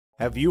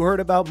Have you heard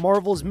about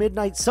Marvel's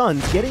Midnight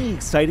Suns getting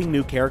exciting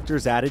new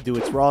characters added to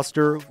its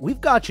roster? We've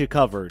got you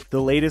covered.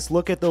 The latest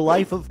look at the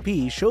life of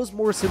P shows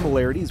more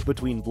similarities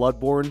between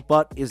Bloodborne,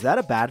 but is that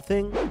a bad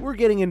thing? We're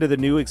getting into the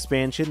new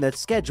expansion that's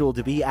scheduled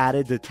to be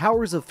added to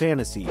Towers of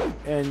Fantasy.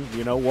 And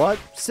you know what?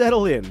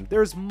 Settle in,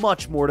 there's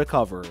much more to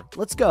cover.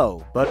 Let's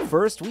go. But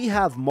first, we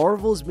have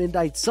Marvel's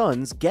Midnight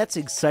Suns gets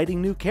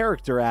exciting new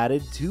character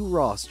added to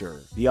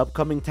roster. The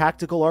upcoming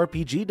tactical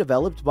RPG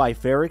developed by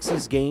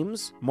Pairings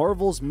Games,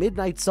 Marvel's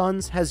Midnight Suns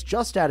has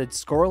just added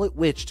Scarlet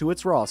Witch to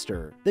its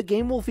roster. The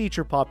game will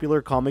feature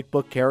popular comic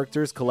book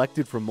characters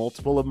collected from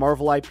multiple of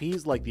Marvel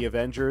IPs like the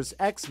Avengers,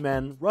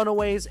 X-Men,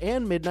 Runaways,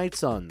 and Midnight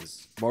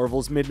Suns.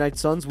 Marvel's Midnight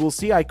Suns will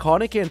see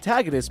iconic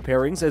antagonist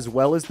pairings as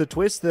well as the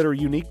twists that are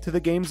unique to the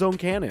game's own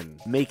canon,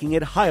 making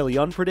it highly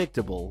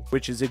unpredictable,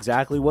 which is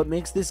exactly what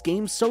makes this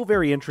game so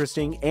very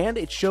interesting, and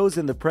it shows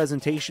in the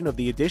presentation of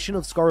the addition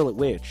of Scarlet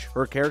Witch.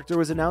 Her character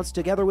was announced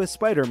together with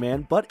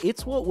Spider-Man, but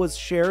it's what was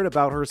shared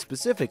about her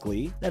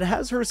specifically that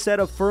has her set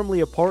up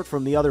firmly apart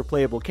from the other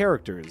playable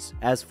characters,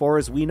 as far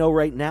as we know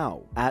right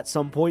now. At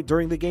some point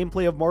during the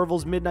gameplay of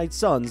Marvel's Midnight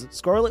Suns,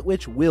 Scarlet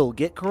Witch will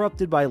get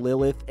corrupted by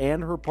Lilith,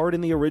 and her part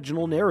in the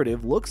original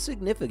narrative looks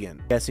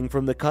significant, guessing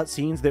from the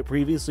cutscenes that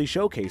previously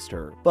showcased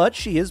her. But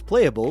she is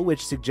playable,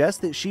 which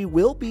suggests that she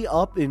will be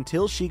up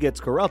until she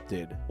gets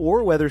corrupted,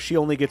 or whether she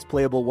only gets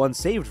playable once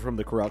saved from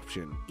the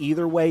corruption.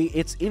 Either way,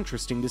 it's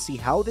interesting to see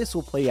how this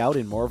will play out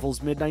in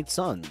Marvel's Midnight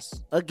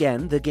Suns.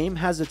 Again, the game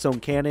has its own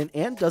canon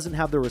and doesn't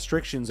have the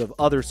restrictions of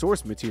other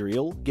source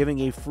material,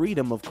 giving a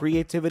freedom of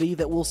creativity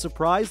that will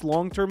surprise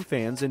long-term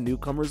fans and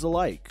newcomers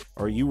alike.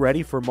 Are you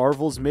ready for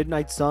Marvel's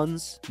Midnight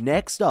Suns?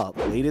 Next up,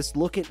 latest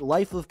look at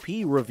Life of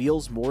P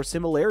reveals more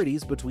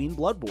similarities between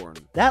Bloodborne.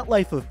 That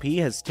Life of P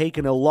has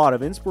taken a lot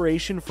of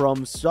inspiration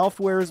from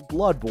Software's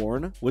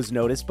Bloodborne, was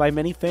noticed by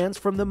many fans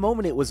from the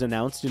moment it was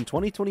announced in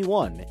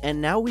 2021, and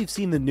now we've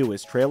seen the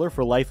newest trailer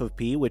for Life of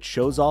P, which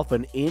shows off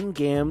an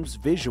in-game's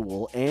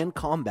visual and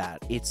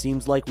combat. It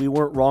seems like we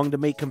weren't wrong to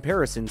make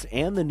comparisons,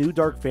 and the new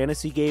dark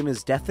fantasy game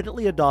is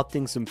definitely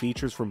adopting some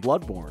features from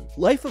Bloodborne.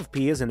 Life of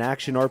P is an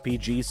action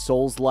RPG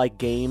Souls-like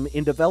game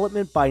in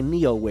development by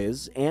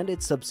NeoWiz and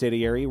its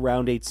subsidiary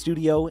Round 8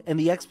 Studio, and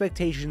the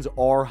expectations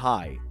are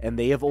high, and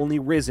they have only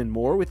risen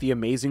more with the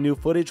amazing new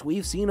footage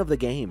we've seen of the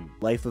game.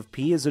 Life of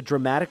P is a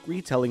dramatic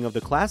retelling of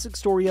the classic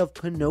story of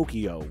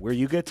Pinocchio, where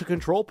you get to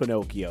control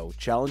Pinocchio,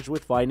 challenged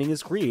with finding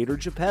his creator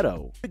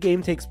Geppetto. The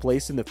game takes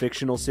place in the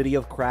fictional city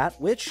of Krat,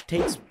 which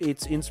takes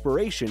its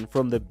inspiration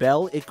from the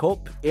Belle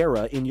Époque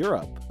era in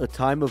Europe, a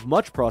time of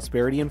much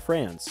prosperity in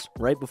France,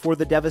 right before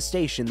the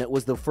devastation that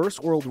was the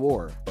First World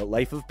War. But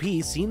Life of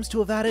P seems to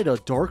have added a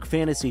dark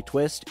fantasy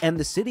twist, and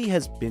the city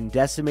has been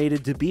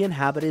decimated to be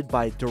inhabited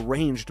by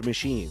deranged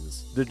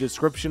machines. The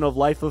description of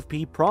Life of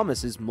P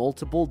promises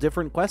multiple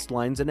different quest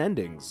lines and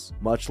endings,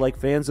 much like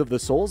fans of the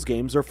Souls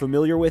games are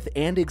familiar with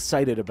and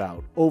excited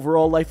about.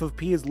 Overall, Life of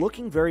P is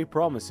looking very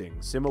promising.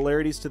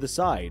 Similarities to the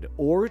side,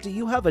 or do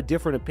you have a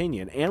different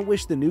opinion and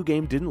wish the new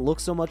game didn't look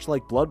so much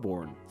like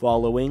Bloodborne?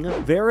 Following,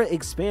 Vera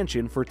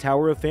expansion for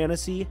Tower of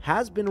Fantasy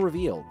has been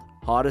revealed.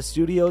 Hada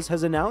Studios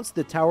has announced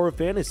that Tower of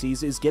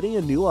Fantasies is getting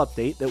a new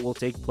update that will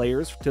take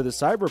players to the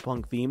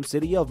cyberpunk-themed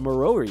city of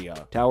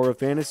Meroria. Tower of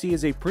Fantasy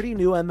is a pretty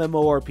new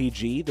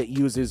MMORPG that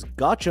uses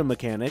gacha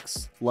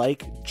mechanics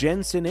like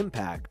Genshin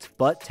Impact,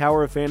 but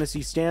Tower of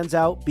Fantasy stands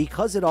out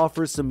because it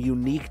offers some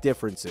unique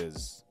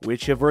differences,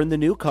 which have earned the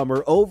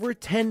newcomer over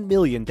 10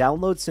 million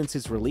downloads since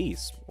its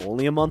release,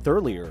 only a month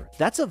earlier.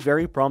 That's a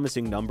very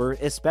promising number,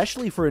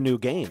 especially for a new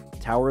game.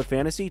 Tower of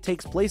Fantasy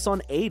takes place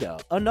on Ada,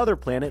 another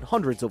planet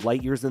hundreds of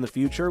light years in the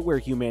future where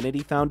humanity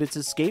found its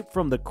escape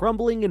from the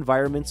crumbling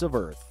environments of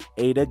Earth.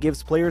 Ada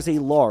gives players a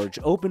large,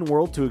 open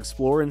world to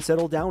explore and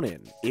settle down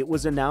in. It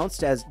was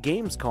announced as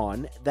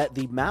Gamescom that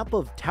the map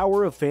of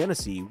Tower of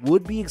Fantasy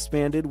would be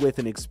expanded with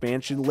an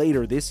expansion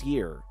later this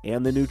year,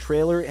 and the new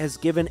trailer has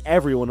given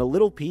everyone a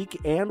little peek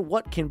and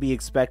what can be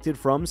expected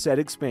from said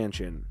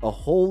expansion. A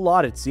whole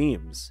lot, it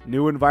seems.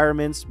 New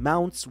environments,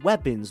 mounts,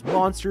 weapons,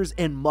 monsters,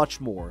 and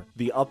much more.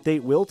 The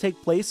update will take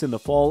place in the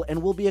fall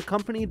and will be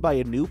accompanied by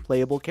a new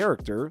playable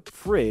character,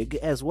 Frigg,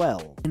 as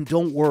well. And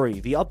don't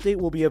worry, the update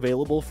will be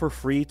available for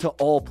free to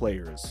all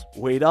players.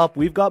 Wait up,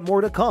 we've got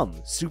more to come.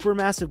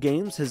 Supermassive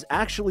Games has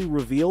actually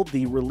revealed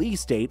the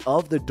release date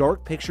of the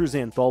Dark Pictures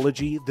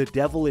anthology, The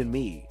Devil in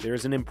Me.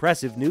 There's an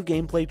impressive new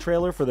gameplay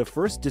trailer for the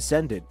first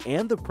Descendant,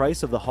 and the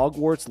price of the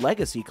Hogwarts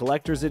Legacy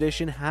Collector's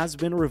Edition has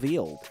been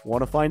revealed.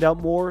 Want to find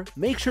out more?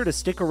 Make sure to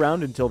stick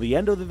around until the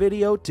end of the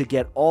video to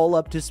get all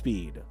up to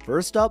speed.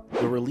 First up,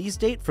 the release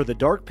date for the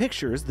Dark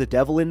Pictures The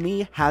Devil in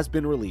Me has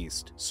been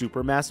released.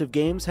 Supermassive Supermassive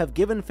Games have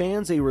given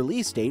fans a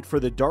release date for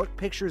the Dark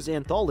Pictures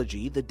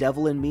anthology, The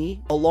Devil in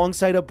Me,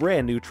 alongside a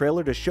brand new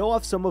trailer to show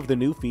off some of the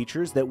new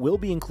features that will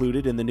be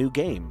included in the new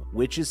game,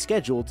 which is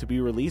scheduled to be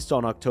released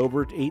on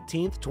October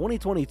 18th,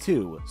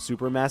 2022.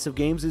 Supermassive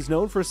Games is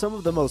known for some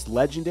of the most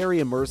legendary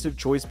immersive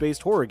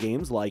choice-based horror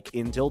games like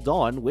Until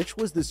Dawn, which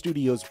was the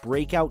studio's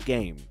breakout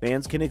game.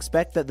 Fans can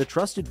expect that the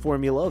trusted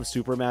formula of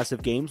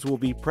Supermassive Games will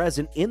be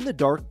present in the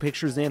Dark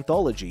Pictures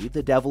anthology,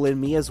 The Devil in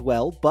Me, as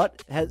well,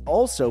 but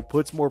also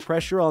puts more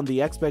pressure on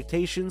the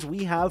expectations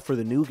we have for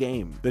the new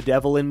game. The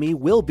Devil in Me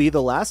will be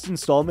the last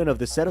installment of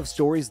the set of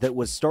stories that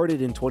was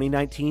started in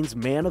 2019's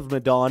Man of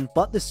Medan,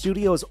 but the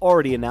studio has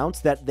already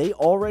announced that they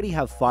already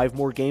have 5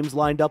 more games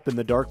lined up in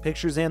the Dark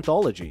Pictures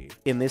anthology.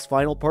 In this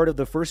final part of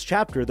the first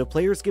chapter, the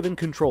player's given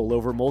control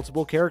over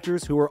multiple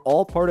characters who are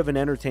all part of an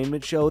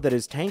entertainment show that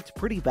has tanked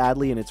pretty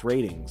badly in its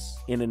ratings.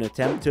 In an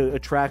attempt to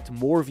attract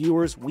more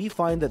viewers, we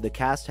find that the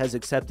cast has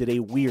accepted a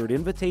weird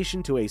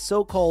invitation to a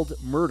so-called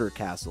murder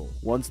castle.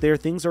 Once there,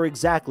 things are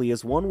exactly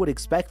as one would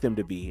expect them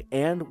to be,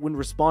 and when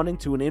responding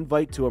to an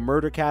invite to a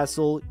murder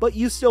castle, but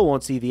you still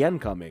won't see the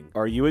end coming.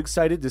 Are you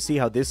excited to see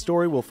how this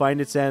story will find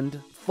its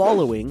end?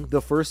 Following,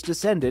 The First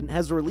Descendant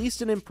has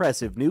released an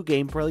impressive new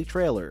gameplay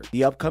trailer.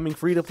 The upcoming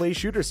free-to-play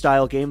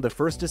shooter-style game The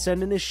First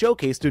Descendant has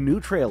showcased a new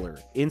trailer.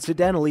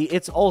 Incidentally,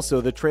 it's also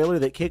the trailer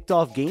that kicked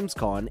off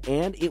Gamescom,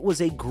 and it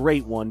was a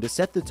great one to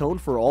set the tone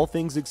for all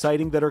things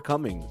exciting that are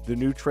coming. The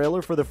new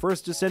trailer for The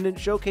First Descendant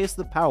showcased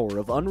the power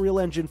of Unreal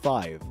Engine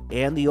 5,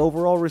 and the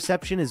overall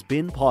reception has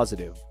been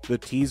positive. The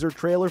teaser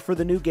trailer for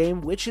the new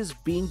game, which is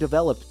being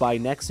developed by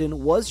Nexon,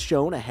 was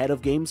shown ahead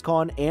of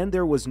Gamescom, and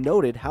there was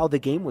noted how the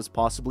game was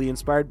possibly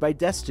inspired by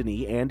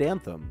Destiny and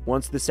Anthem.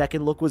 Once the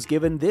second look was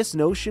given, this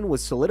notion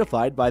was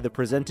solidified by the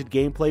presented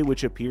gameplay,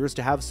 which appears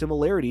to have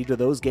similarity to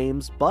those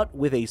games, but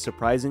with a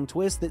surprising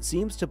twist that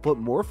seems to put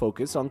more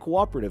focus on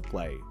cooperative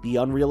play. The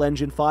Unreal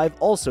Engine 5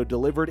 also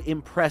delivered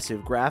impressive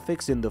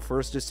graphics in The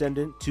First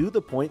Descendant, to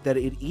the point that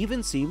it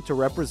even seemed to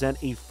represent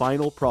a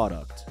final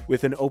product.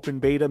 With an open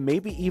beta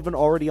maybe even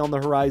already on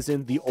the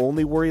horizon, the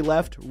only worry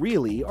left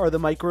really are the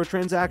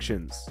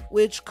microtransactions,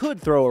 which could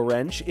throw a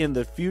wrench in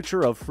the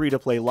future of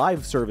free-to-play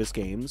live service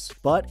games,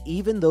 but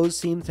even those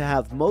seem to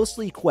have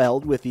mostly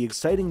quelled with the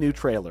exciting new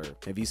trailer.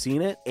 Have you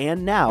seen it?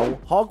 And now,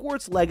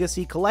 Hogwarts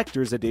Legacy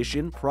Collector's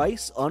Edition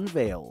price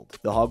unveiled.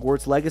 The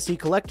Hogwarts Legacy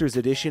Collector's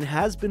Edition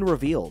has been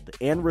revealed,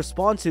 and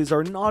responses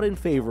are not in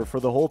favor for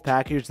the whole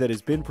package that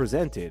has been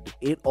presented.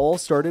 It all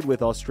started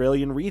with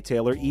Australian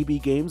retailer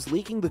EB Games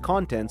leaking the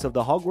contents of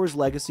the Hogwarts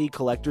Legacy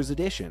Collector's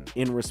Edition.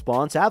 In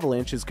response,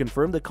 Avalanche has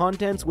confirmed the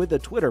contents with a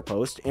Twitter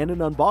post and an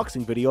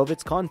unboxing video of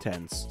its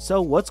contents.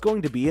 So what's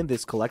going to be in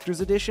this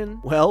Collector's Edition?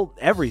 Well,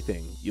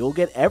 everything. You'll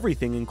get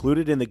everything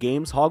included in the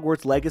game's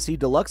Hogwarts Legacy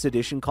Deluxe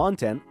Edition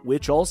content,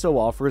 which also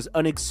offers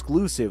an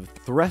exclusive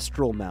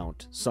Thestral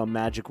mount, some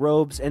magic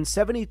robes, and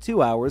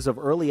 72 hours of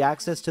early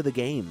access to the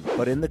game.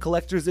 But in the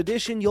Collector's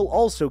Edition, you'll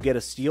also get a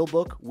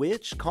steelbook,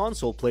 which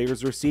console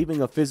players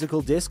receiving a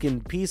physical disc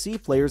and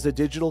PC players a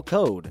digital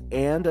code,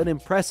 and an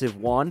impressive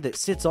wand that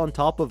sits on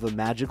top of a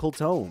magical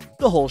tome.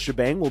 The whole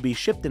shebang will be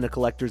shipped in a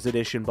Collector's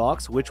Edition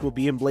box, which will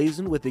be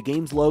emblazoned with the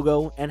game's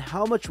logo. And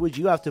how much would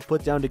you have to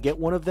put down to get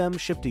one of them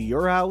shipped to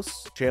your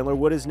house? Chandler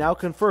Wood has now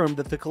confirmed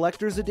that the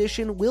Collector's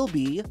Edition will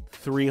be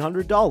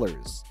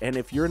 $300. And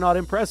if you're not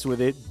impressed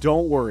with it,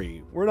 don't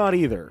worry, we're not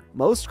either.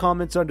 Most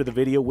comments under the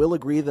video will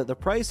agree that the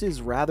price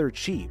is rather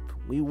cheap.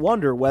 We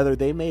wonder whether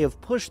they may have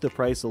pushed the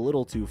price a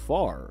little too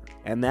far.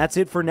 And that's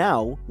it for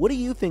now. What do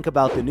you think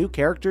about the new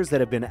characters that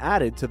have been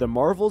added to the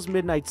Marvel's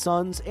Midnight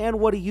Suns, and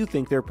what do you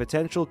think their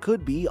potential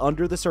could be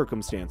under the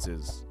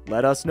circumstances?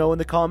 Let us know in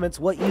the comments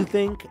what you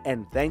think,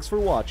 and thanks for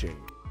watching.